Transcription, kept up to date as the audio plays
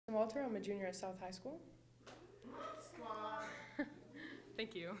Walter. I'm a junior at South High School.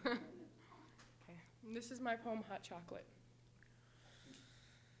 Thank you. Okay. This is my poem, Hot Chocolate.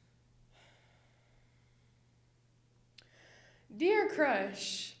 Dear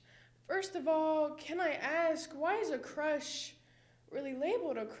crush, first of all, can I ask, why is a crush really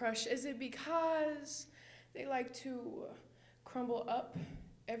labeled a crush? Is it because they like to crumble up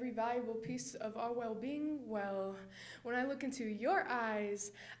every valuable piece of our well-being? Well, when I look into your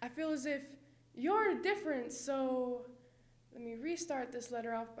eyes, I feel as if you're different, so let me restart this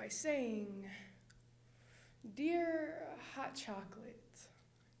letter off by saying, Dear Hot Chocolate.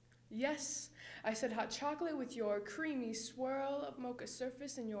 Yes, I said hot chocolate with your creamy swirl of mocha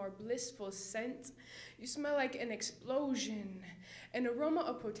surface and your blissful scent. You smell like an explosion, an aroma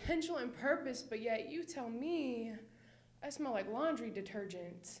of potential and purpose, but yet you tell me I smell like laundry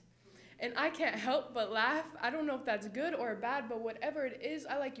detergent. And I can't help but laugh. I don't know if that's good or bad, but whatever it is,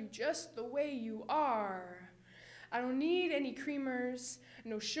 I like you just the way you are. I don't need any creamers,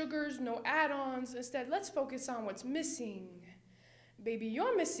 no sugars, no add-ons. Instead, let's focus on what's missing. Baby,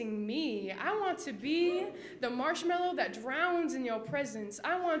 you're missing me. I want to be the marshmallow that drowns in your presence.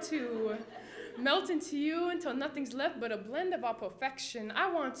 I want to melt into you until nothing's left but a blend of our perfection.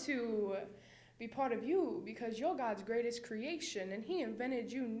 I want to be part of you because you're God's greatest creation, and he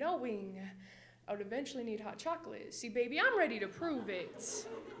invented you knowing I would eventually need hot chocolate. See, baby, I'm ready to prove it.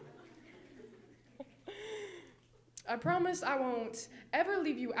 I promise I won't ever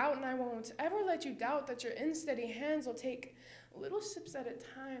leave you out, and I won't ever let you doubt that your unsteady hands will take little sips at a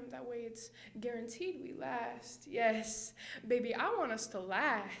time. That way it's guaranteed we last. Yes, baby, I want us to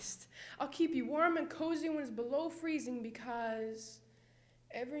last. I'll keep you warm and cozy when it's below freezing because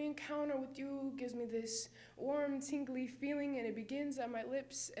every encounter with you gives me this warm, tingly feeling, and it begins at my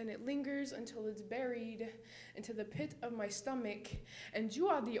lips and it lingers until it's buried into the pit of my stomach. And you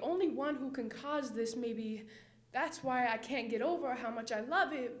are the only one who can cause this. Maybe that's why I can't get over how much I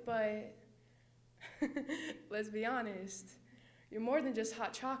love it, but let's be honest. You're more than just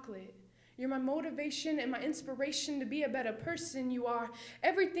hot chocolate. You're my motivation and my inspiration to be a better person. You are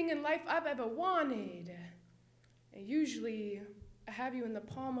everything in life I've ever wanted. And usually, I have you in the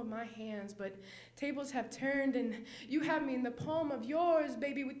palm of my hands, but tables have turned and you have me in the palm of yours,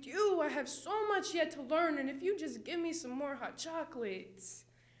 baby. With you, I have so much yet to learn, and if you just give me some more hot chocolates,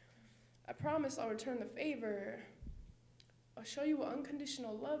 I promise I'll return the favor. I'll show you what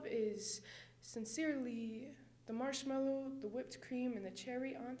unconditional love is. Sincerely, the marshmallow, the whipped cream, and the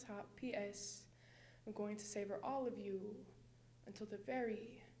cherry on top. P.S. I'm going to savor all of you until the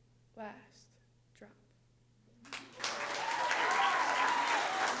very last.